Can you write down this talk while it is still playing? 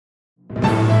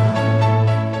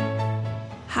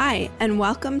Hi, and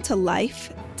welcome to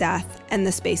Life, Death, and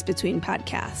the Space Between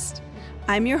podcast.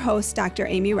 I'm your host, Dr.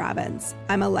 Amy Robbins.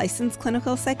 I'm a licensed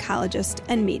clinical psychologist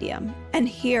and medium, and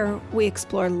here we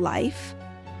explore life,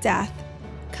 death,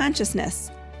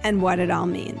 consciousness, and what it all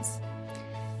means.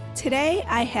 Today,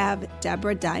 I have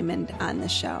Debra Diamond on the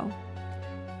show.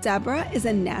 Debra is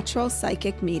a natural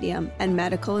psychic medium and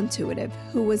medical intuitive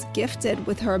who was gifted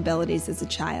with her abilities as a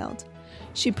child.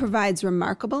 She provides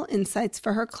remarkable insights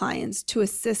for her clients to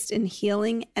assist in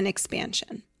healing and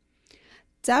expansion.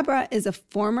 Debra is a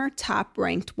former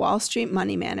top-ranked Wall Street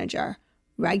money manager,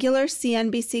 regular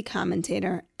CNBC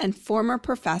commentator, and former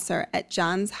professor at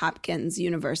Johns Hopkins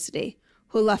University,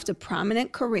 who left a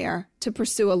prominent career to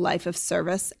pursue a life of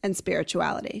service and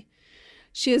spirituality.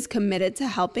 She is committed to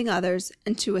helping others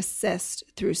and to assist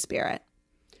through spirit.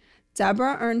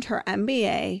 Debra earned her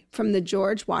MBA from the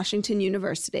George Washington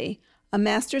University, a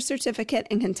master's certificate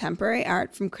in contemporary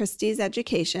art from Christie's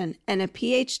Education, and a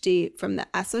PhD from the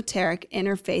Esoteric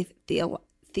Interfaith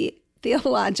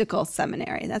Theological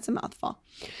Seminary. That's a mouthful.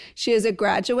 She is a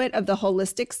graduate of the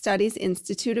Holistic Studies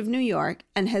Institute of New York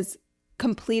and has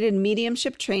completed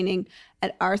mediumship training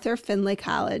at Arthur Findlay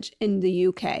College in the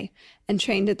UK and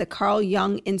trained at the Carl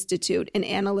Jung Institute in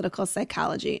Analytical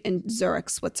Psychology in Zurich,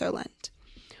 Switzerland.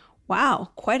 Wow,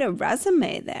 quite a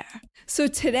resume there. So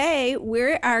today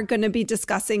we are going to be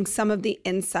discussing some of the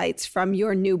insights from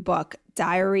your new book,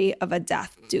 Diary of a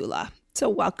Death Doula. So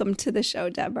welcome to the show,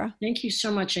 Debra. Thank you so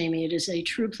much, Amy. It is a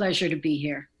true pleasure to be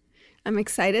here. I'm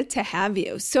excited to have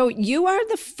you. So you are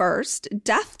the first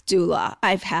death doula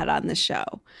I've had on the show.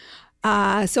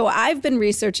 So I've been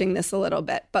researching this a little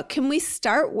bit, but can we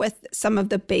start with some of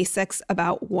the basics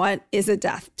about what is a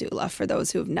death doula for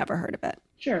those who have never heard of it?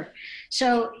 Sure.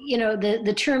 So,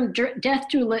 the term death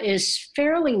doula is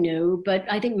fairly new, but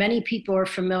I think many people are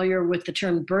familiar with the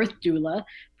term birth doula.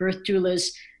 Birth doulas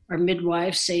are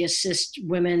midwives, they assist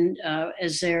women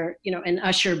as they're, and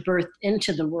usher birth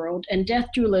into the world. And death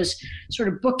doulas sort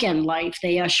of bookend life.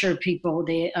 They usher people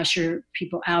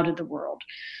out of the world.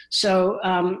 So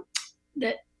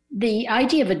the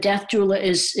idea of a death doula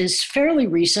is fairly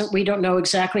recent. We don't know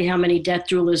exactly how many death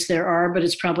doulas there are, but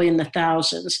it's probably in the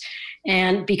thousands.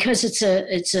 And because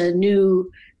it's a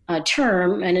new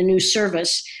term and a new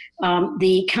service,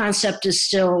 the concept is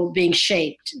still being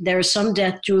shaped. There are some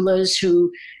death doulas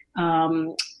who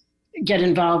get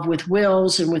involved with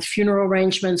wills and with funeral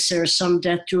arrangements. There are some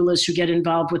death doulas who get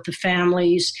involved with the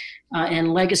families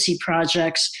and legacy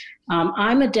projects.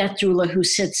 I'm a death doula who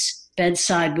sits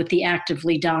bedside with the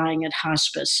actively dying at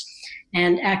hospice.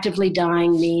 And actively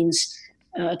dying means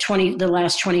the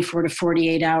last 24 to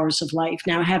 48 hours of life.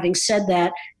 Now, having said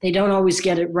that, they don't always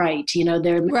get it right.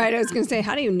 They're right. I was going to say,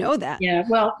 how do you know that? Yeah.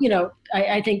 Well,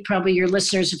 I think probably your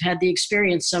listeners have had the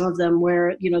experience, some of them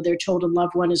where, they're told a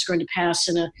loved one is going to pass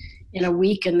in a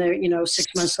week and they're, 6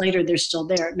 months later, they're still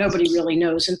there. Nobody really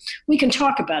knows. And we can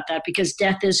talk about that because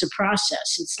death is a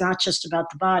process. It's not just about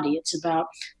the body. It's about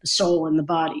the soul and the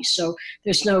body. So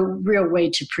there's no real way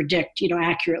to predict,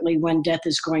 accurately when death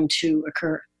is going to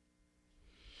occur.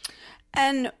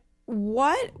 And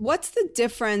what's the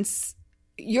difference?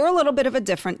 You're a little bit of a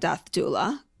different death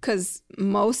doula because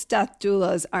most death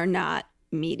doulas are not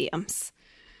mediums.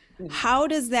 How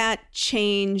does that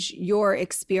change your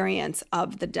experience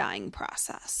of the dying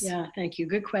process? Yeah, thank you.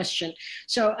 Good question.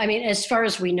 So, as far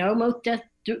as we know, most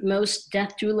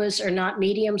death doulas are not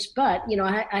mediums, but,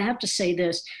 I have to say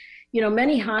this,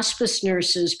 many hospice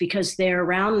nurses, because they're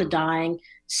around the dying,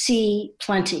 see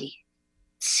plenty.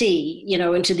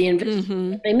 Into the invisible.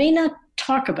 Mm-hmm. They may not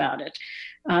talk about it.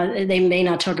 They may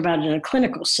not talk about it in a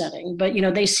clinical setting, but,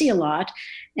 they see a lot.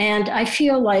 And I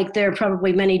feel like there are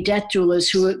probably many death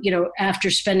doulas who,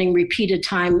 after spending repeated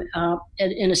time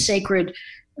in a sacred,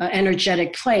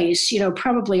 energetic place,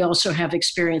 probably also have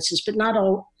experiences, but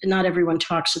not everyone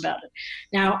talks about it.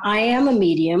 Now, I am a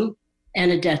medium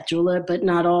and a death doula, but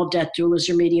not all death doulas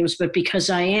are mediums. But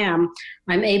because I'm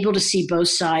able to see both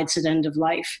sides at end of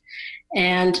life.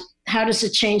 And how does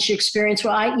it change the experience?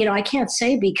 Well, I can't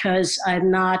say because I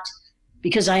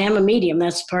am a medium.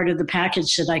 That's part of the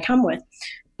package that I come with.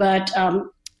 But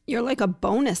you're like a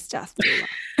bonus death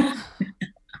doula.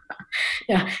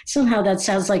 Yeah, somehow that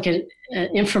sounds like an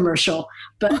infomercial,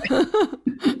 but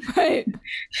right.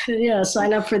 Yeah,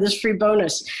 sign up for this free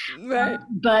bonus. Right.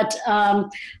 But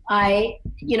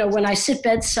when I sit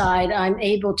bedside, I'm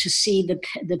able to see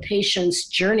the patients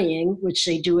journeying, which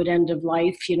they do at end of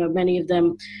life. Many of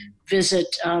them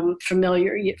visit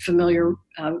familiar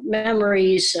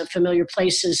memories, familiar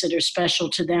places that are special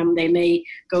to them. They may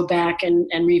go back and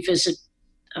revisit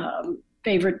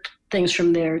favorite things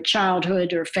from their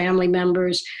childhood or family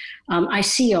members. I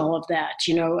see all of that.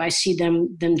 I see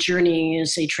them journeying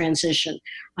as they transition.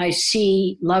 I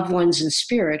see loved ones in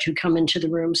spirit who come into the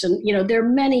rooms. And, there are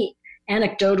many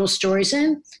anecdotal stories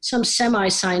and some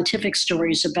semi-scientific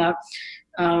stories about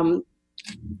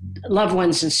loved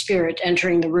ones in spirit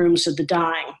entering the rooms of the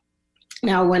dying.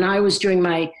 Now, when I was doing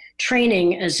my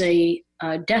training as a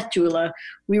death doula,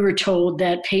 we were told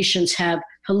that patients have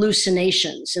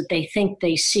hallucinations, that they think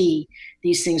they see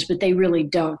these things, but they really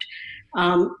don't.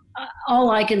 All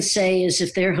I can say is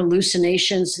if they're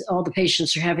hallucinations, all the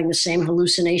patients are having the same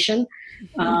hallucination.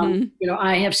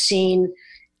 I have seen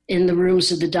in the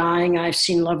rooms of the dying, I've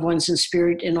seen loved ones in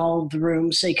spirit in all of the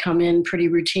rooms. They come in pretty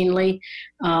routinely.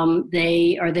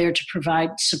 They are there to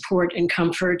provide support and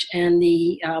comfort, and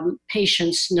the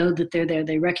patients know that they're there.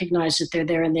 They recognize that they're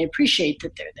there, and they appreciate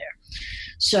that they're there.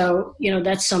 So,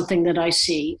 that's something that I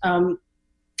see.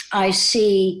 I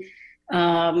see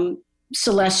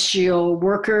celestial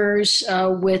workers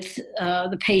with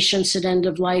the patients at end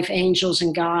of life, angels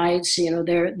and guides.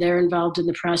 They're involved in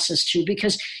the process too,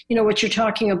 because what you're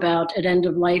talking about at end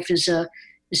of life is a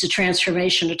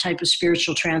transformation, a type of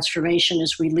spiritual transformation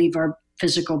as we leave our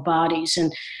physical bodies,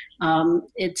 and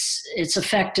it's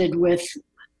affected with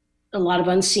a lot of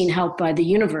unseen help by the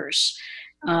universe.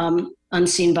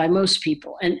 Unseen by most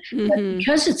people. And but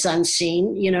because it's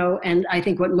unseen, and I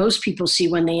think what most people see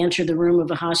when they enter the room of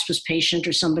a hospice patient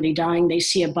or somebody dying, they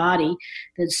see a body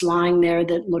that's lying there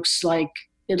that looks like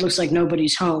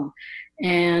nobody's home.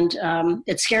 And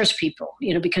it scares people,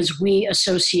 because we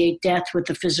associate death with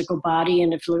the physical body.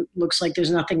 And if it looks like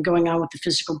there's nothing going on with the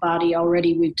physical body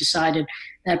already, we've decided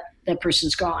that that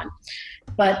person's gone.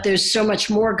 But there's so much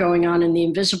more going on in the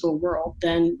invisible world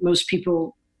than most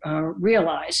people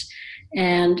realize.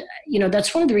 And,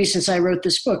 that's one of the reasons I wrote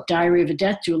this book, Diary of a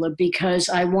Death Doula, because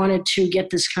I wanted to get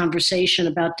this conversation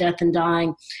about death and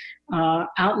dying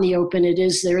out in the open.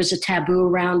 There is a taboo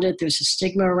around it. There's a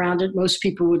stigma around it. Most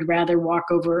people would rather walk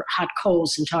over hot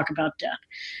coals than talk about death.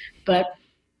 But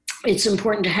it's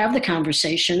important to have the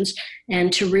conversations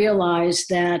and to realize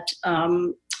that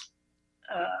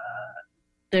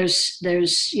there's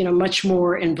much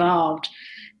more involved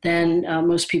than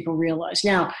most people realize.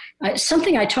 Now,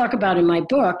 something I talk about in my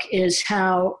book is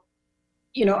how,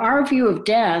 our view of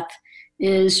death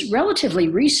is relatively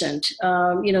recent.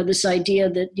 This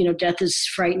idea that, death is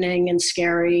frightening and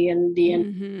scary and the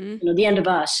end, the end of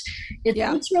us.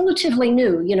 It's relatively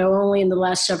new, only in the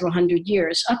last several hundred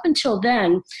years. Up until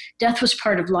then, death was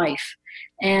part of life.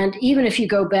 And even if you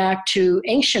go back to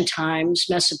ancient times,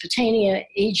 Mesopotamia,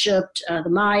 Egypt, the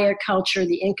Maya culture,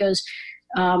 the Incas,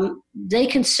 they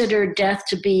considered death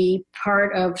to be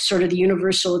part of sort of the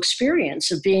universal experience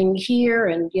of being here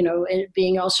and, it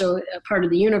being also a part of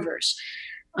the universe.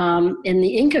 In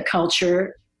the Inca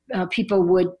culture, people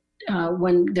would,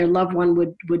 when their loved one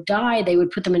would die, they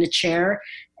would put them in a chair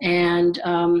and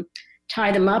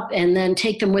tie them up and then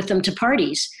take them with them to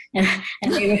parties. And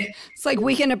it's like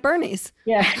Weekend at Bernie's.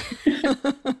 Yeah.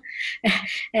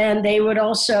 And they would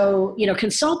also,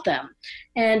 consult them.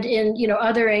 And in,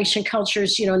 other ancient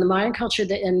cultures, in the Mayan culture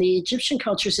and the Egyptian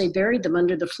cultures, they buried them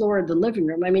under the floor of the living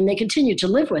room. I mean, they continued to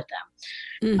live with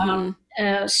them.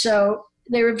 So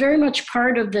they were very much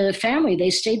part of the family. They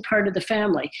stayed part of the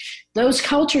family. Those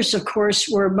cultures, of course,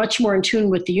 were much more in tune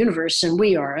with the universe than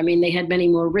we are. I mean, they had many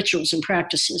more rituals and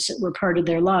practices that were part of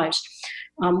their lives.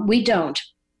 We don't.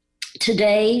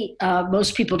 Today,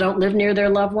 most people don't live near their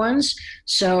loved ones.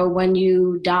 So when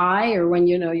you die or when,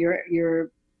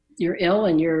 you're ill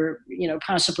and you're,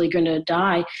 possibly going to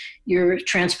die, you're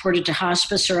transported to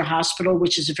hospice or a hospital,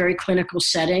 which is a very clinical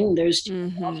setting. There's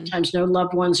oftentimes no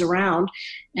loved ones around,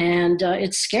 and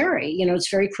it's scary.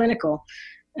 It's very clinical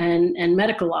and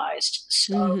medicalized.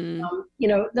 So,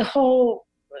 the whole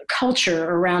culture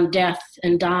around death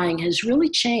and dying has really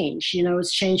changed.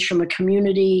 It's changed from a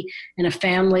community and a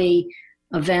family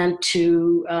event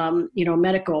to, a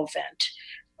medical event.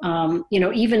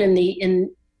 Even in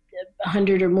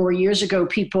 100 or more years ago,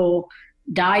 people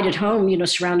died at home,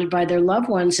 surrounded by their loved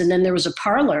ones. And then there was a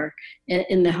parlor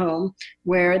in the home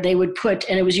where they would put,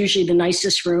 and it was usually the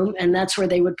nicest room, and that's where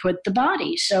they would put the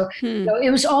body. So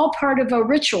it was all part of a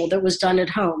ritual that was done at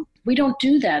home. We don't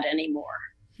do that anymore.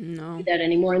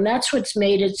 And that's what's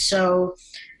made it so,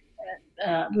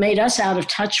 made us out of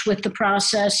touch with the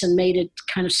process and made it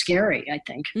kind of scary, I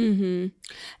think.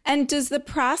 And does the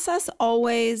process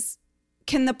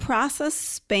can the process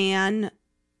span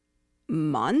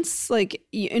months? Like,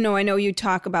 I know you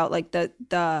talk about like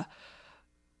the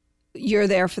you're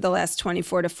there for the last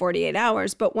 24 to 48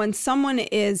 hours. But when someone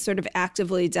is sort of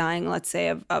actively dying, let's say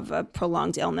of a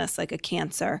prolonged illness like a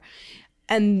cancer,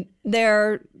 and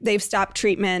they've stopped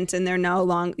treatment and they're no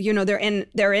longer,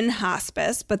 they're in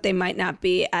hospice, but they might not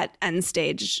be at end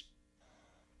stage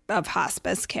of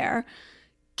hospice care.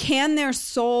 Can their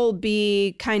soul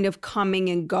be kind of coming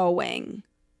and going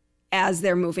as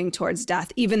they're moving towards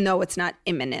death, even though it's not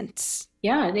imminent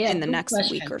in the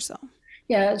next week or so?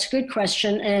 Yeah, it's a good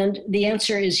question. And the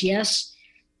answer is yes,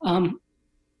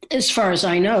 as far as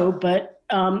I know. But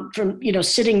from,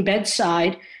 sitting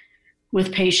bedside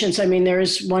with patients, I mean,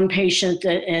 there's one patient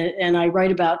that, and I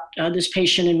write about this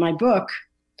patient in my book.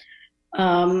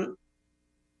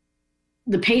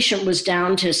 The patient was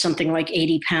down to something like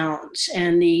 80 pounds.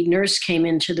 And the nurse came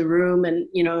into the room and,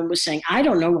 was saying, I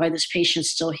don't know why this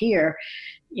patient's still here.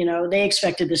 They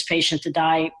expected this patient to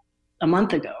die a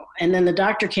month ago. And then the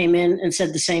doctor came in and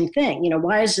said the same thing.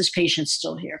 Why is this patient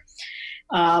still here?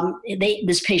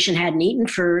 This patient hadn't eaten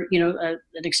for, an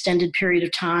extended period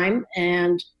of time.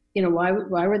 And, why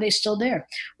were they still there?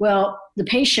 Well, the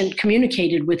patient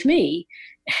communicated with me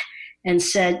and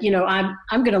said,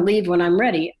 I'm going to leave when I'm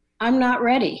ready. I'm not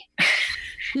ready.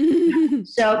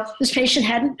 So this patient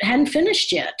hadn't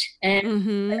finished yet. And I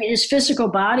mean, his physical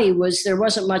body there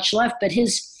wasn't much left, but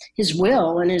his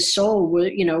will and his soul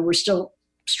were still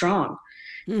strong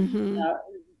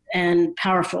and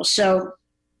powerful. So,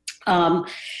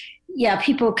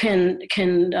 people can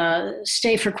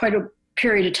stay for quite a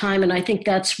period of time. And I think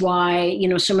that's why,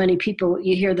 so many people,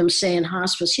 you hear them say in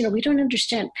hospice, we don't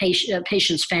understand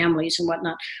patients' families and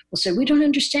whatnot. We'll say, we don't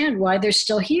understand why they're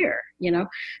still here,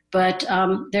 but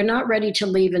they're not ready to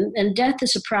leave. And death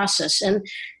is a process. And,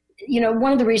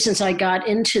 one of the reasons I got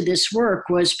into this work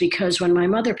was because when my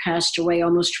mother passed away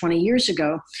almost 20 years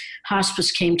ago,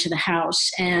 hospice came to the house.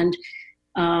 And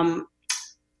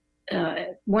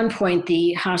at one point,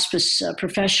 the hospice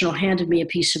professional handed me a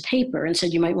piece of paper and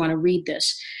said, you might want to read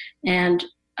this. And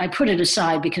I put it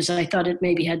aside because I thought it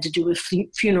maybe had to do with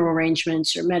funeral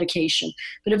arrangements or medication.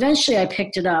 But eventually I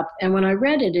picked it up. And when I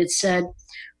read it, it said,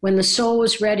 when the soul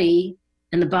is ready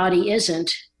and the body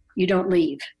isn't, you don't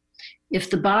leave. If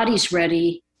the body's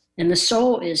ready and the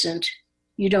soul isn't,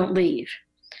 you don't leave.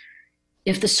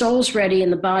 If the soul's ready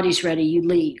and the body's ready, you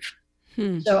leave.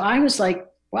 So I was like,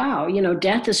 wow,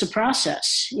 death is a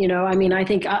process. I mean, I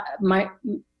think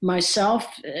myself,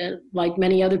 like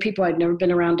many other people, I'd never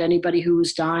been around anybody who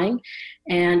was dying.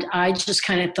 And I just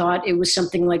kind of thought it was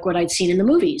something like what I'd seen in the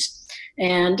movies.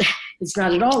 And it's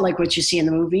not at all like what you see in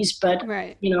the movies, but,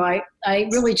 right. I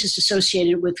really just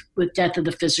associated it with death of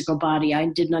the physical body. I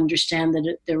didn't understand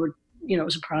that it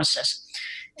was a process.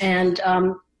 And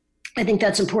I think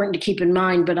that's important to keep in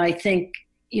mind, but I think,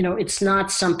 it's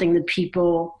not something that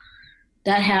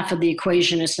that half of the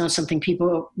equation is not something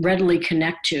people readily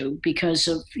connect to because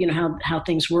of, how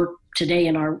things work today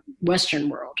in our Western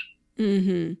world.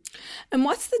 Mm-hmm. And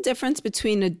what's the difference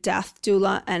between a death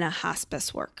doula and a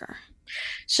hospice worker?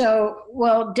 So,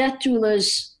 well, death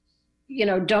doulas,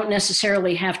 don't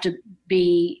necessarily have to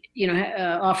be,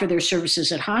 offer their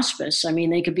services at hospice. I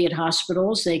mean, they could be at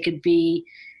hospitals. They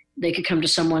could come to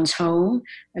someone's home.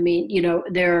 I mean,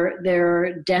 there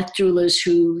are death doulas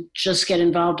who just get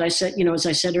involved. I said, as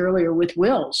I said earlier, with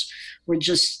wills, or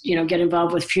just, get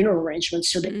involved with funeral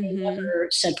arrangements so they never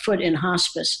set foot in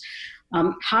hospice.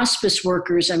 Hospice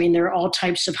workers, I mean, there are all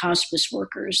types of hospice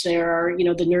workers. There are,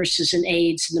 the nurses and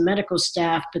aides and the medical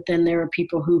staff, but then there are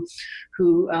people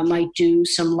who might do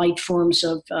some light forms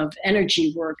of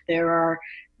energy work. There are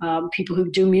people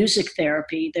who do music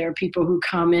therapy. There are people who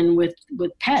come in with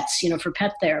pets, for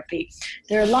pet therapy.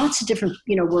 There are lots of different,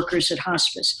 workers at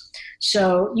hospice.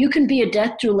 So you can be a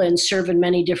death doula and serve in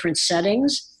many different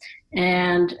settings.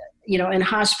 And, and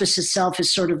hospice itself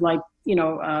is sort of like,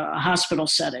 a hospital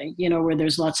setting, where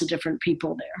there's lots of different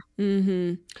people there.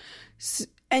 Mm-hmm.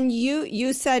 And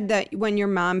you said that when your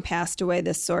mom passed away,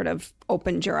 this sort of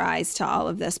opened your eyes to all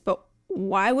of this. But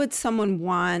why would someone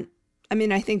want? I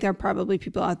mean, I think there are probably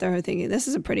people out there who are thinking this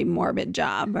is a pretty morbid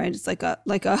job, right? It's like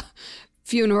a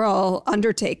funeral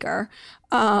undertaker.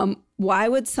 Why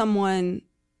would someone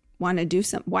want to do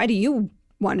something? Why do you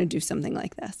want to do something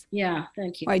like this? Yeah,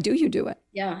 thank you. Why do you do it?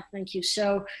 Yeah, thank you.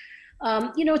 So,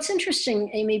 it's interesting,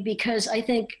 Amy, because I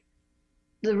think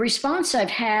the response I've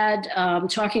had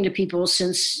talking to people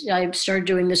since I started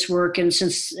doing this work and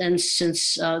since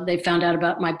they found out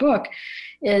about my book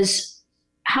is,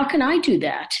 how can I do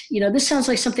that? This sounds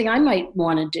like something I might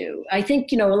want to do. I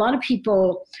think, a lot of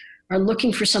people are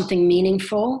looking for something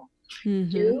meaningful.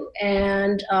 do.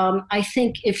 And I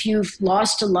think if you've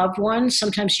lost a loved one,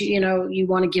 sometimes you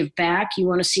want to give back. You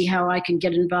want to see how I can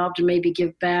get involved and maybe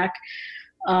give back.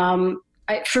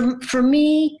 For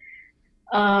me,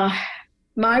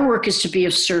 my work is to be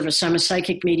of service. I'm a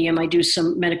psychic medium. I do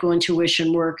some medical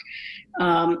intuition work,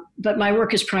 but my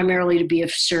work is primarily to be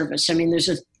of service. I mean, there's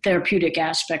a therapeutic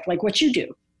aspect, like what you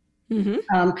do.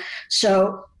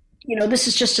 So, this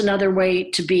is just another way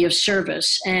to be of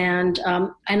service. And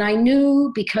I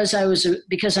knew because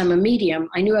I'm a medium,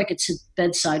 I knew I could sit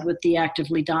bedside with the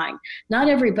actively dying. Not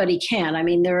everybody can. I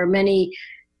mean, there are many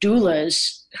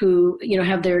doulas who,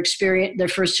 have their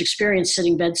first experience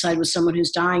sitting bedside with someone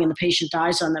who's dying, and the patient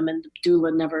dies on them, and the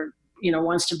doula never,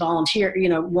 wants to volunteer,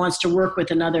 wants to work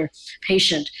with another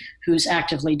patient who's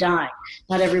actively dying.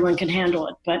 Not everyone can handle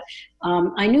it, but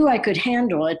I knew I could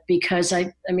handle it because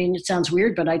I mean, it sounds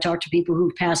weird, but I talk to people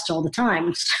who passed all the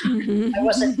time. I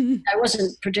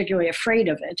wasn't particularly afraid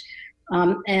of it.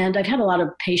 And I've had a lot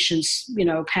of patients,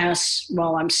 pass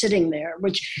while I'm sitting there,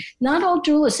 which not all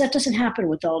doulas, that doesn't happen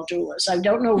with all doulas. I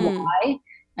don't know why.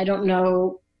 I don't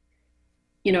know,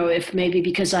 if maybe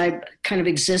because I kind of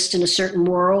exist in a certain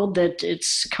world that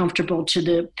it's comfortable to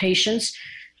the patients.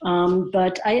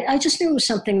 But I just knew it was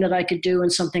something that I could do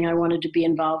and something I wanted to be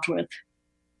involved with.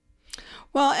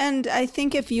 Well, and I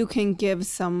think if you can give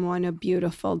someone a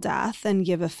beautiful death and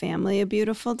give a family a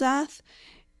beautiful death,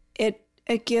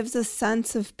 it gives a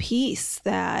sense of peace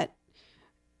that,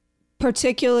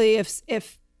 particularly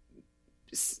if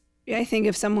I think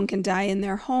if someone can die in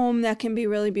their home, that can be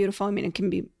really beautiful. I mean, it can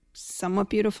be somewhat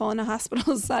beautiful in a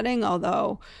hospital setting,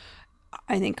 although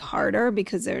I think harder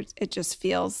because it just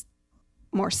feels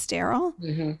more sterile.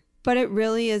 But it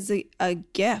really is a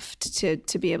gift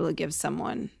to be able to give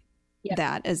someone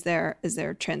that as they're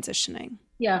transitioning.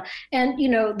 Yeah. And,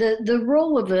 the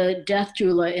role of a death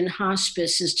doula in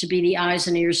hospice is to be the eyes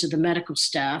and ears of the medical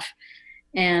staff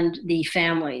and the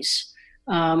families.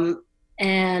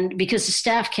 And because the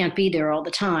staff can't be there all the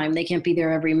time, they can't be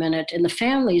there every minute. And the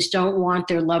families don't want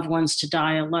their loved ones to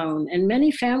die alone. And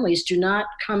many families do not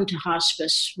come to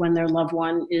hospice when their loved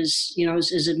one is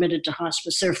admitted to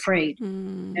hospice. They're afraid.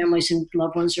 Families and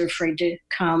loved ones are afraid to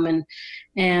come.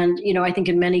 And I think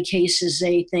in many cases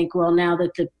they think, well, now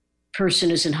that the person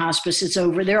is in hospice, it's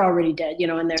over. They're already dead,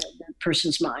 in their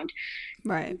person's mind.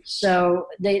 Right. So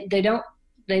they don't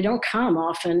come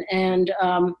often, and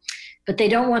but they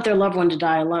don't want their loved one to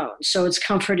die alone. So it's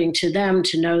comforting to them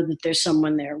to know that there's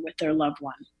someone there with their loved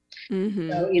one.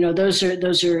 So those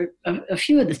are a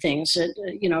few of the things that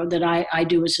that I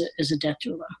do as a death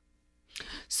doula.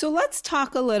 So let's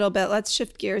talk a little bit, let's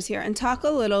shift gears here and talk a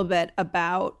little bit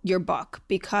about your book,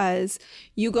 because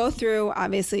you go through,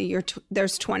 obviously,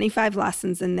 there's 25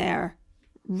 lessons in there.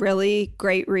 Really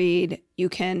great read. You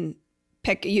can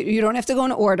pick, you don't have to go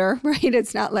in order, right?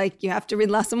 It's not like you have to read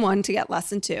lesson 1 to get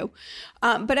lesson 2.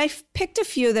 But I've picked a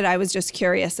few that I was just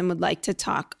curious and would like to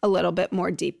talk a little bit more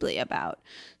deeply about.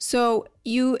 So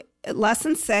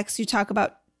lesson 6, you talk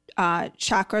about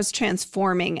chakras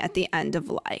transforming at the end of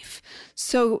life.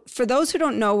 So for those who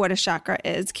don't know what a chakra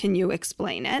is, can you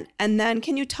explain it? And then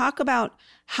can you talk about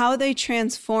how they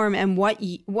transform and what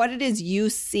it is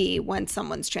you see when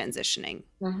someone's transitioning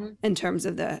in terms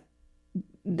of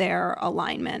their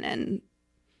alignment and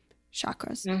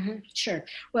chakras? Sure.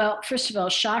 Well, first of all,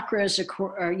 chakras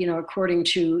are according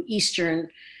to Eastern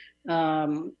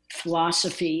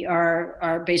philosophy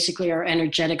are basically our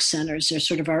energetic centers. They're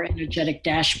sort of our energetic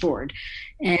dashboard.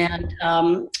 And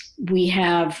we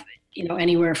have,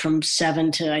 anywhere from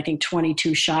 7 to I think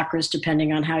 22 chakras,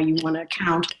 depending on how you want to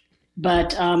count.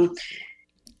 But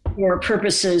for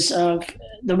purposes of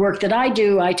the work that I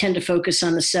do, I tend to focus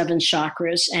on the 7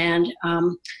 chakras. And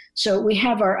so we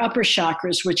have our upper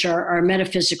chakras, which are our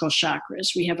metaphysical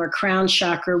chakras. We have our crown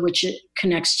chakra, which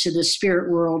connects to the spirit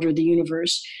world or the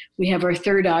universe. We have our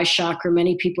third eye chakra.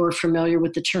 Many people are familiar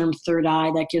with the term third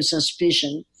eye. That gives us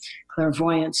vision,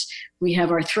 clairvoyance. We have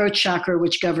our throat chakra,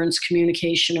 which governs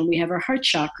communication. And we have our heart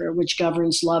chakra, which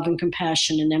governs love and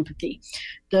compassion and empathy.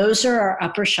 Those are our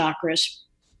upper chakras,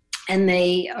 and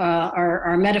they are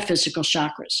our metaphysical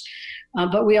chakras.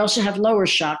 But we also have lower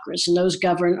chakras, and those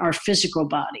govern our physical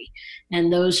body.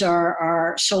 And those are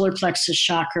our solar plexus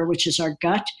chakra, which is our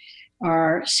gut,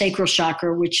 our sacral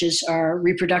chakra, which is our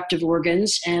reproductive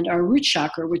organs, and our root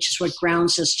chakra, which is what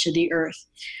grounds us to the earth.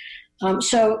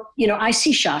 So, I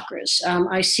see chakras.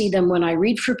 I see them when I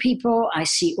read for people. I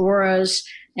see auras.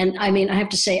 And I mean, I have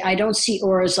to say, I don't see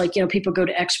auras like, people go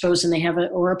to expos and they have an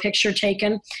aura picture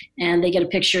taken and they get a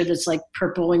picture that's like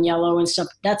purple and yellow and stuff.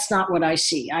 That's not what I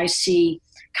see. I see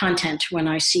content when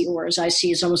I see auras. I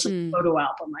see it's almost like a photo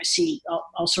album. I see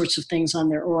all sorts of things on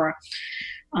their aura.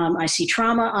 I see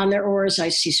trauma on their auras. I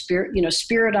see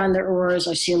spirit on their auras.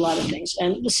 I see a lot of things.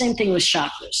 And the same thing with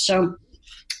chakras. So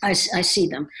I see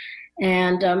them.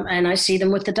 And I see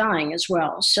them with the dying as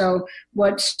well. So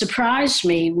what surprised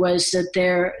me was that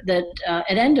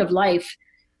at end of life,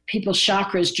 people's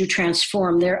chakras do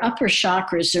transform. Their upper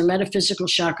chakras, their metaphysical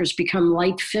chakras, become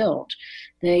light-filled.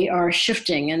 They are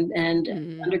shifting and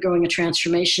undergoing a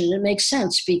transformation. And it makes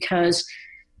sense because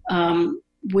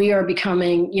we are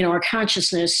becoming, our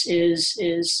consciousness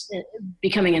is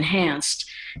becoming enhanced,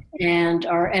 and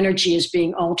our energy is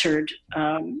being altered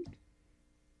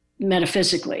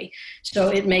metaphysically. So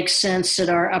it makes sense that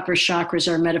our upper chakras,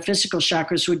 our metaphysical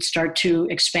chakras, would start to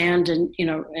expand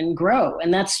and grow.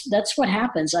 And that's what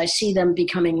happens. I see them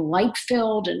becoming light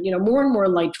filled and, more and more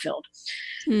light filled.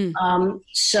 That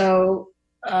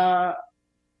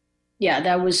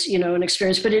was, an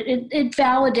experience, but it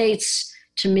validates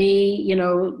to me,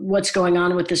 what's going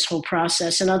on with this whole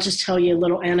process. And I'll just tell you a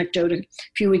little anecdote. A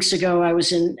few weeks ago, I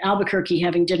was in Albuquerque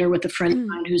having dinner with a friend of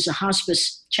mine who's a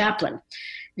hospice chaplain.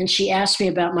 And she asked me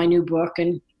about my new book,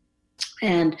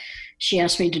 and she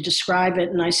asked me to describe it.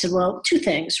 And I said, well, two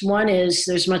things. One is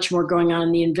there's much more going on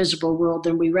in the invisible world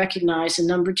than we recognize. And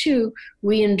number two,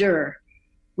 we endure,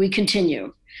 we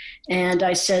continue. And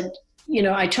I said,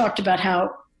 I talked about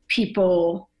how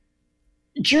people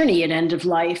journey at end of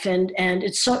life. And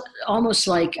it's almost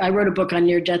like I wrote a book on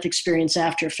near-death experience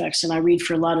after effects, and I read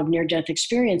for a lot of near-death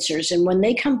experiencers. And when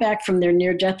they come back from their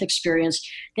near-death experience,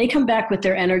 they come back with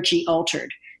their energy altered.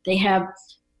 They have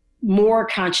more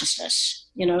consciousness,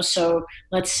 so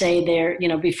let's say they're,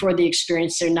 before the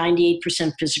experience, they're 98%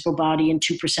 physical body and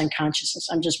 2% consciousness.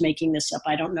 I'm just making this up.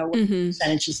 I don't know what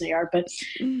percentages they are, but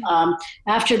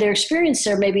after their experience,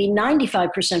 they're maybe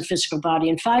 95% physical body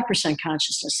and 5%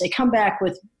 consciousness. They come back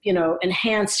with,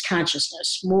 enhanced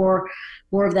consciousness, more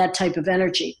of that type of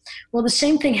energy. Well, the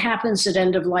same thing happens at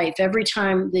end of life. Every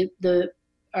time the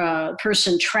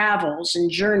person travels and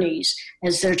journeys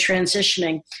as they're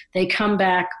transitioning, they come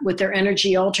back with their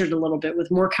energy altered a little bit,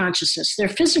 with more consciousness. Their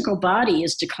physical body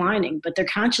is declining, but their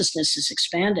consciousness is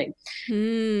expanding.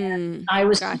 I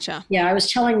was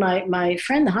telling my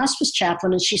friend, the hospice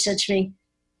chaplain, and she said to me,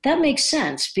 that makes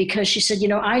sense, because she said,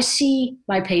 I see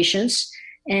my patients,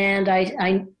 and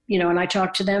I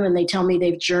talk to them, and they tell me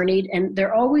they've journeyed, and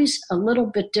they're always a little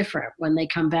bit different when they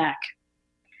come back.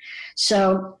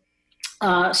 So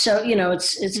it's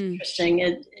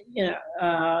interesting.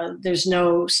 There's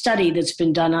no study that's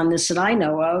been done on this that I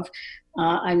know of.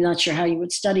 I'm not sure how you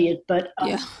would study it, but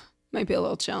might be a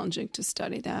little challenging to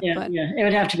study that. It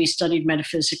would have to be studied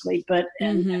metaphysically. But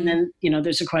and then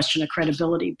there's a question of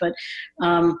credibility. But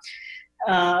that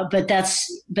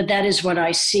is what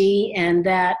I see, and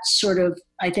that sort of,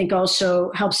 I think,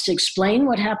 also helps to explain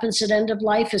what happens at end of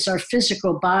life. As our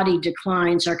physical body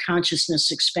declines, our consciousness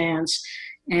expands,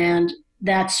 and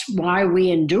that's why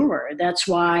we endure. That's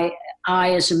why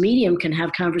I, as a medium, can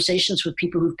have conversations with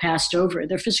people who've passed over.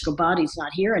 Their physical body's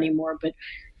not here anymore, but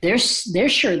they're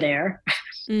sure there.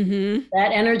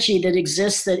 That energy that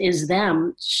exists, that is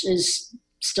them, is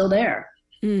still there.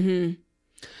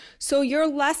 So your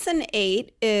lesson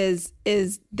 8 is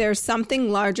there's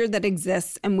something larger that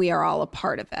exists, and we are all a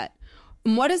part of it.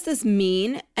 And what does this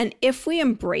mean? And if we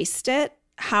embraced it,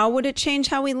 how would it change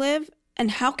how we live? And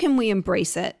how can we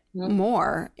embrace it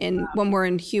more when we're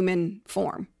in human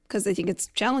form? Because I think it's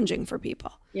challenging for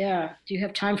people. Yeah. Do you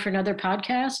have time for another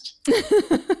podcast?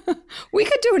 We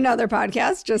could do another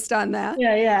podcast just on that.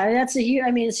 Yeah. It's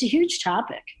a huge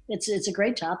topic. It's a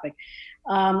great topic.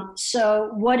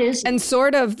 So what is... And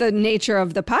sort of the nature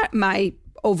of my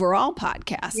overall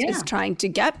podcast is trying to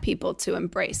get people to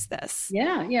embrace this.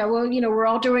 Yeah. Well, we're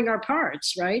all doing our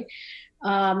parts, right?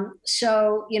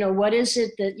 So, what is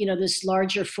it that, this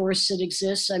larger force that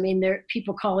exists? I mean,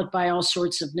 people call it by all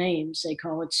sorts of names. They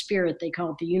call it spirit. They call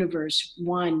it the universe,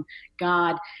 one,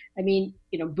 God. I mean,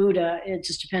 Buddha, it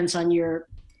just depends on your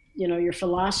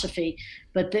philosophy,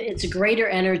 but it's a greater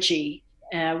energy.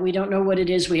 We don't know what it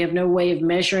is. We have no way of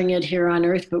measuring it here on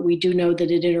Earth, but we do know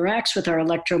that it interacts with our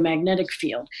electromagnetic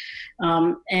field.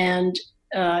 And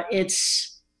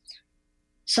it's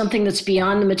something that's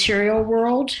beyond the material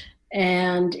world.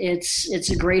 And it's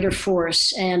a greater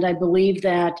force. And I believe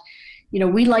that,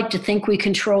 we like to think we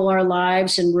control our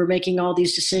lives and we're making all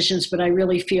these decisions, but I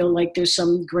really feel like there's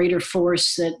some greater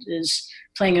force that is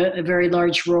playing a very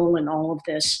large role in all of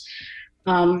this.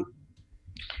 I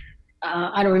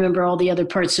don't remember all the other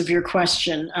parts of your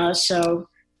question.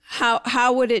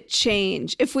 How would it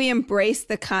change if we embrace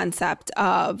the concept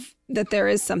of that there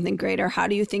is something greater? How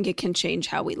do you think it can change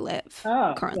how we live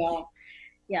currently? Well,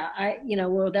 yeah,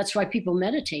 that's why people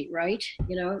meditate, right?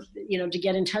 To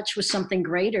get in touch with something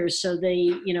greater so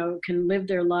they, can live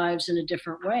their lives in a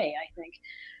different way, I think.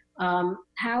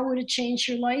 How would it change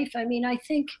your life? I mean, I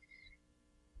think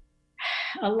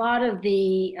a lot of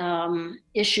the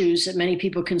issues that many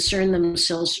people concern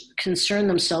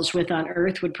themselves with on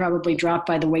Earth would probably drop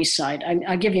by the wayside.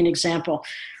 I'll give you an example.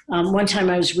 One time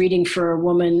I was reading for a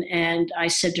woman and I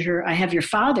said to her, I have your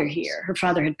father here. Her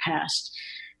father had passed.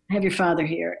 I have your father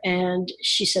here. And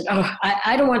she said,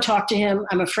 I don't want to talk to him.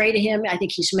 I'm afraid of him. I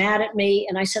think he's mad at me.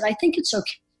 And I said, I think it's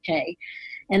okay.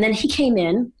 And then he came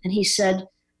in and he said,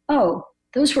 oh,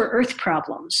 those were Earth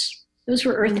problems. Those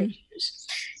were Earth issues.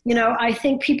 I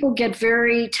think people get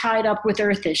very tied up with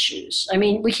Earth issues. I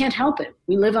mean, we can't help it.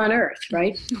 We live on Earth,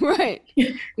 right? Right.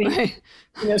 Right.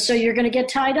 So you're going to get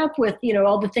tied up with,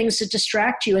 all the things that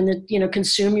distract you and that,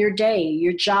 consume your day,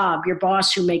 your job, your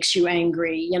boss who makes you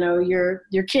angry,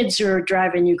 your kids who are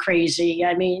driving you crazy.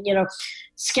 I mean,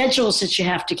 schedules that you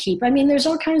have to keep. I mean, there's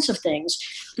all kinds of things.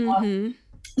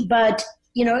 But,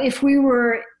 if we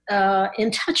were in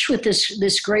touch with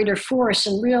this greater force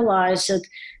and realize that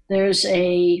there's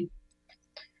a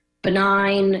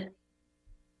benign,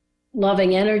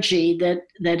 loving energy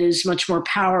that is much more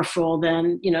powerful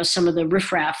than, some of the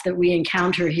riffraff that we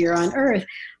encounter here on Earth,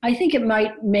 I think it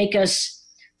might make us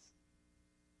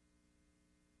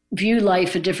view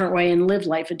life a different way and live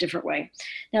life a different way.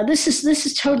 Now, this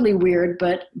is totally weird,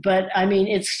 but I mean,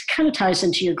 it's kind of ties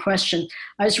into your question.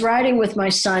 I was riding with my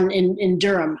son in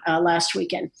Durham last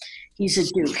weekend. He's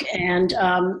a Duke. And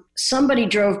somebody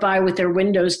drove by with their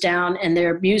windows down and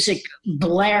their music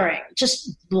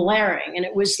just blaring. And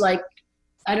it was like,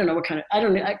 I don't know,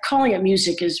 calling it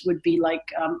music would be like,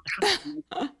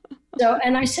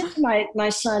 and I said to my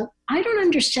son, I don't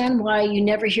understand why you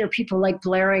never hear people like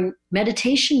blaring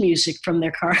meditation music from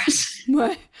their cars.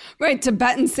 Right.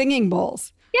 Tibetan singing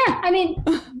bowls. Yeah. I mean,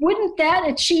 wouldn't that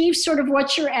achieve sort of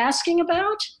what you're asking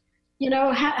about?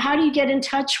 How do you get in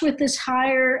touch with this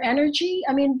higher energy?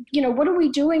 I mean, what are we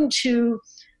doing to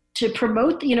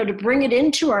promote, to bring it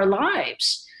into our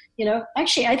lives?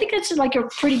 Actually, I think that's like a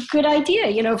pretty good idea.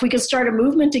 If we could start a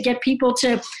movement to get people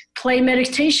to play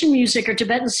meditation music or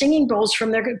Tibetan singing bowls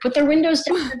put their windows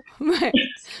down. Right.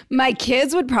 My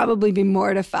kids would probably be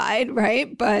mortified,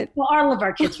 right? But all of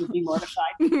our kids would be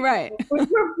mortified. Right.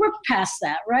 We're past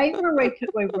that, right? We're way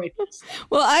past that.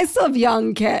 Well, I still have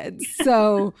young kids,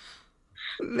 so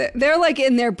they're like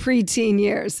in their preteen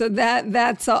years. So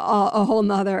that's a whole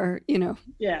nother,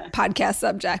 podcast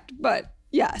subject. But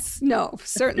yes, no,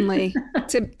 certainly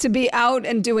to be out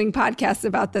and doing podcasts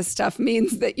about this stuff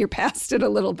means that you're past it a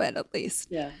little bit at least.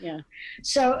 Yeah.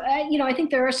 So, I think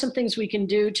there are some things we can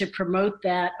do to promote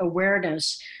that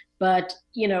awareness, but,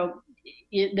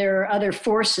 there are other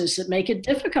forces that make it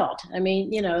difficult. I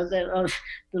mean, a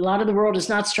lot of the world is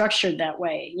not structured that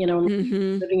way,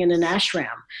 living in an ashram.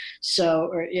 So,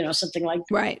 or, something like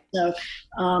that. Right. So,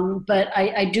 but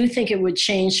I do think it would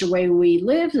change the way we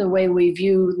live, the way we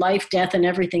view life, death, and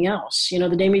everything else. The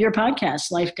name of your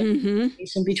podcast, Life, Death,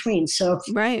 Peace in Between. So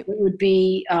right. It would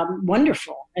be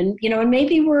wonderful. And, and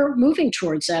maybe we're moving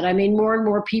towards that. I mean, more and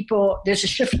more people, there's a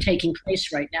shift taking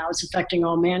place right now. It's affecting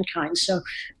all mankind. So,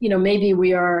 maybe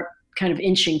we are kind of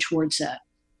inching towards that.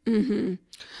 Mm-hmm.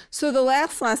 So the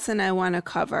last lesson I want to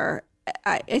cover,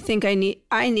 I think I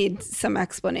need some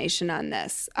explanation on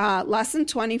this. Lesson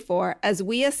 24, as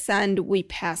we ascend, we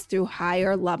pass through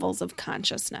higher levels of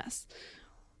consciousness.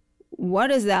 What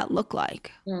does that look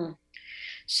like?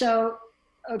 So,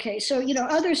 okay. So,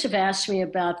 others have asked me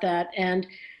about that. And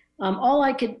all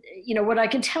I could, what I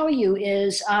can tell you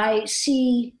is I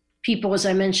see people, as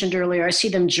I mentioned earlier, I see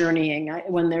them journeying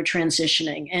when they're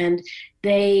transitioning. And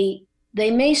they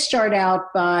may start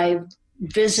out by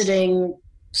visiting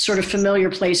sort of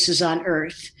familiar places on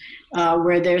Earth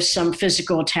where there's some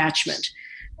physical attachment.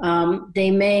 They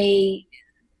may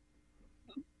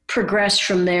progress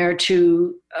from there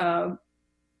to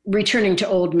returning to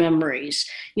old memories.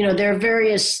 There are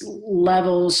various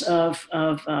levels of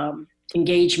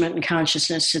engagement and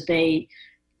consciousness that they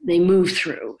move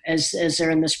through as they're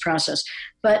in this process.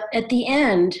 But at the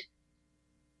end,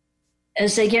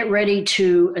 as they get ready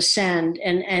to ascend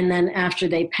and then after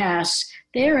they pass,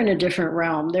 they're in a different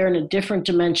realm. They're in a different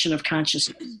dimension of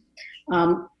consciousness.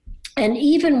 And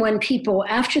even when people,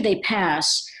 after they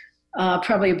pass,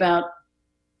 probably about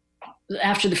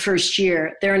after the first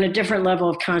year, they're in a different level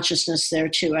of consciousness there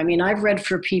too. I mean, I've read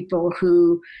for people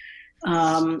who,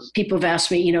 people have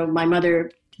asked me, my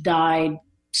mother died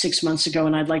 6 months ago,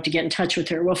 and I'd like to get in touch with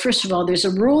her. Well, first of all, there's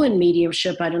a rule in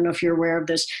mediumship, I don't know if you're aware of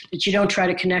this, that you don't try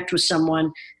to connect with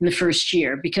someone in the first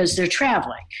year because they're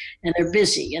traveling and they're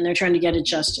busy and they're trying to get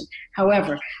adjusted.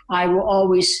 However, I will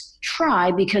always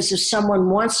try, because if someone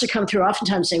wants to come through,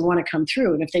 oftentimes they want to come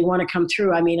through. And if they want to come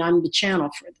through, I mean, I'm the channel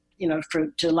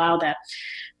to allow that.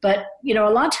 But, a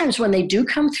lot of times when they do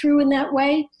come through in that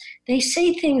way, they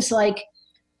say things like,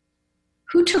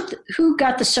 who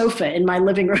got the sofa in my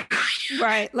living room?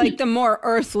 Right. Like the more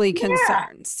earthly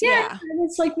concerns. Yeah. And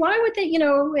it's like, why would they,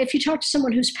 if you talk to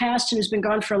someone who's passed and who's been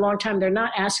gone for a long time, they're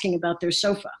not asking about their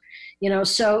sofa,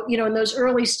 so, in those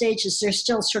early stages, they're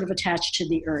still sort of attached to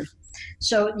the earth.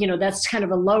 So, that's kind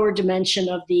of a lower dimension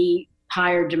of the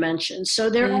higher dimension. So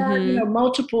there are,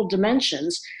 multiple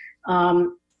dimensions.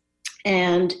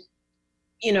 And,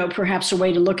 perhaps a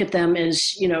way to look at them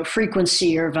is,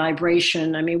 frequency or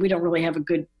vibration. I mean, we don't really have a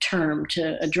good term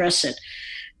to address it,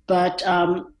 but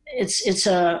it's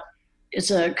a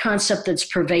concept that's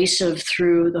pervasive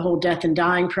through the whole death and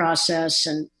dying process,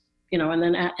 and and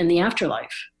then in the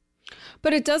afterlife.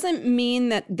 But it doesn't mean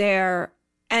that they're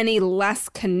any less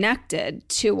connected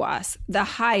to us the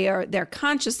higher their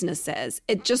consciousness is.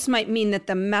 It just might mean that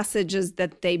the messages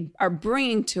that they are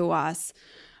bringing to us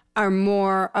are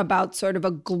more about sort of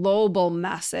a global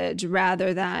message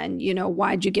rather than,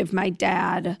 why'd you give my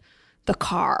dad the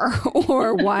car?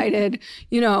 Or why did,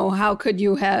 how could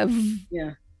you have,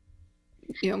 Yeah.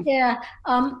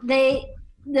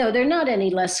 They're not any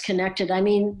less connected. I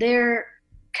mean, they're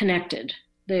connected.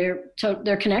 They're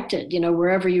connected,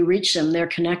 wherever you reach them, they're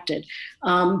connected.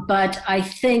 But I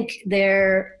think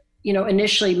they're,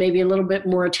 initially maybe a little bit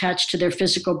more attached to their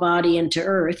physical body and to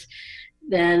earth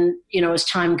than, as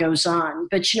time goes on.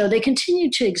 But, they continue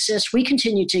to exist. We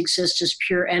continue to exist as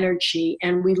pure energy,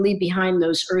 and we leave behind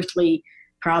those earthly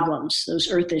problems, those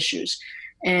earth issues.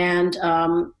 And,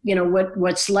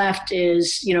 what's left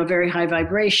is, very high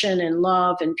vibration and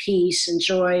love and peace and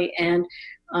joy. And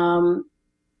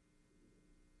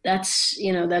that's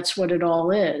what it all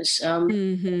is.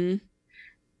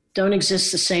 Don't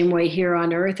exist the same way here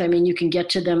on earth. I mean, you can get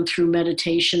to them through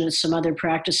meditation and some other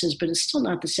practices, but it's still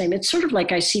not the same. It's sort of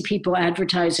like I see people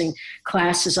advertising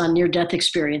classes on near-death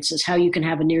experiences, how you can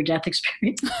have a near-death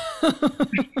experience.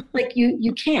 Like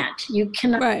you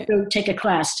cannot go take a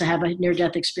class to have a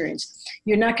near-death experience.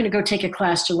 You're not going to go take a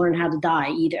class to learn how to die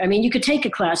either. I mean, you could take a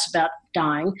class about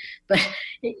dying, but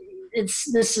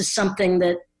this is something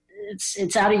that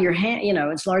it's out of your hand,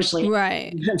 it's largely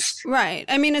right. Right.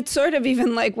 I mean, it's sort of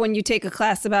even like when you take a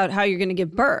class about how you're going to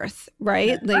give birth,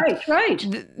 right? Like, right.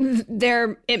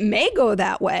 It may go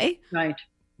that way, right?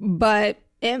 But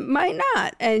it might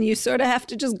not, and you sort of have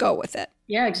to just go with it.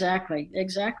 Yeah, exactly.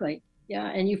 Yeah,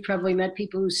 and you've probably met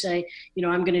people who say,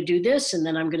 I'm going to do this, and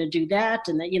then I'm going to do that,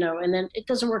 and then and then it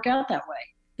doesn't work out that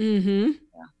way. Mm-hmm.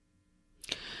 Yeah.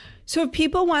 So if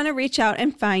people want to reach out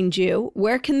and find you,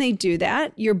 where can they do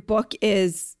that? Your book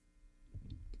is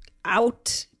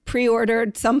out,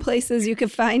 pre-ordered. Some places you can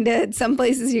find it. Some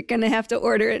places you're going to have to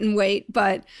order it and wait.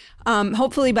 But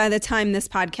hopefully by the time this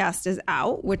podcast is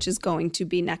out, which is going to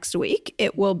be next week,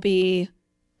 it will be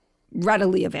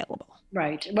readily available.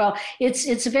 Right. Well,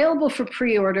 it's available for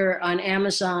pre-order on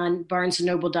Amazon,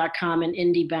 BarnesandNoble.com, and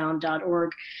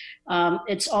IndieBound.org.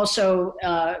 It's also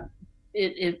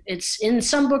it's in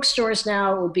some bookstores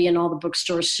now. It will be in all the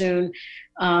bookstores soon.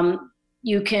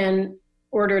 You can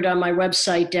order it on my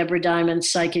website,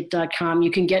 DebraDiamondPsychic.com.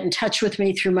 You can get in touch with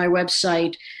me through my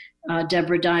website,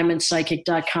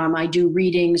 DebraDiamondPsychic.com. I do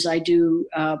readings. I do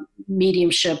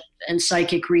mediumship and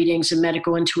psychic readings and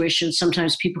medical intuition.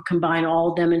 Sometimes people combine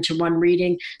all of them into one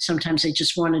reading. Sometimes they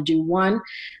just want to do one.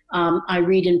 I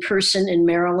read in person in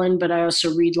Maryland, but I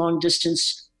also read long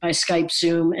distance by Skype,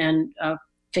 Zoom, and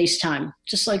FaceTime,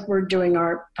 just like we're doing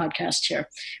our podcast here.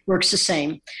 Works the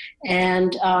same.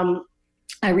 And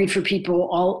I read for people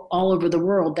all over the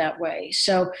world that way.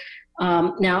 So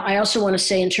now I also want to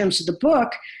say in terms of the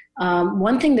book,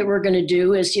 one thing that we're going to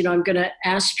do is, I'm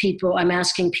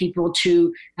asking people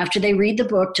to, after they read the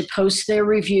book, to post their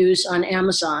reviews on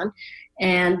Amazon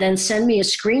and then send me a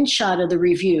screenshot of the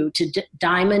review to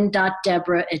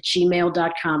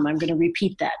diamond.debra@gmail.com. I'm going to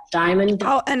repeat that. Diamond.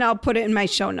 And I'll put it in my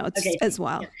show notes as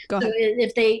well. Go ahead.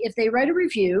 If they write a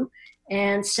review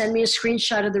and send me a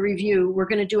screenshot of the review, we're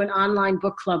going to do an online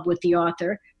book club with the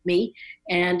author, me,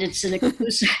 and it's an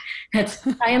exclusive.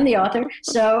 I am the author,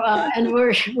 so and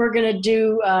we're going to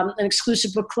do an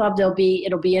exclusive book club. It'll be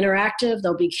interactive.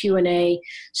 There'll be Q&A,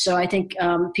 so I think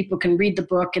people can read the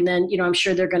book, and then I'm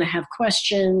sure they're going to have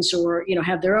questions or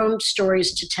have their own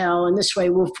stories to tell, and this way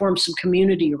we'll form some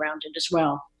community around it as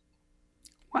well.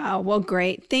 Wow. Well,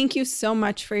 great. Thank you so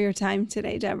much for your time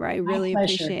today, Debra. I really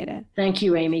appreciate it. Thank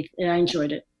you, Amy. I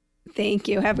enjoyed it. Thank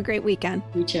you. Have a great weekend.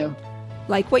 You too.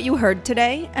 Like what you heard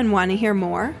today and want to hear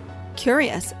more?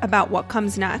 Curious about what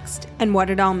comes next and what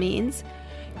it all means?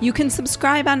 You can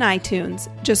subscribe on iTunes.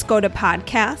 Just go to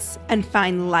podcasts and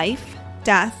find Life,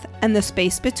 Death, and the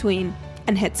Space Between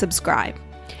and hit subscribe.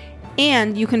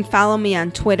 And you can follow me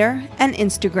on Twitter and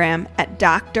Instagram at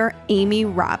Dr. Amy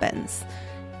Robbins.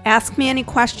 Ask me any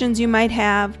questions you might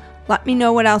have, let me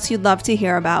know what else you'd love to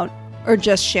hear about, or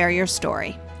just share your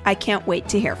story. I can't wait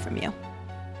to hear from you.